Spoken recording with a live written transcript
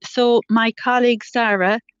So my colleague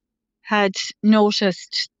Sarah had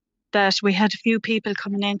noticed that we had a few people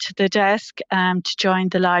coming into the desk to join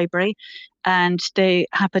the library, and they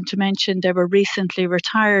happened to mention they were recently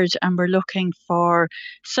retired and were looking for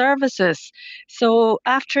services. So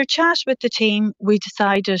after a chat with the team, we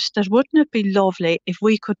decided that wouldn't it be lovely if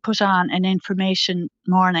we could put on an information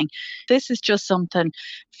morning. This is just something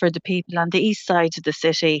for the people on the east side of the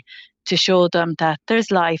city to show them that there's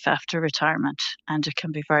life after retirement and it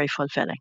can be very fulfilling.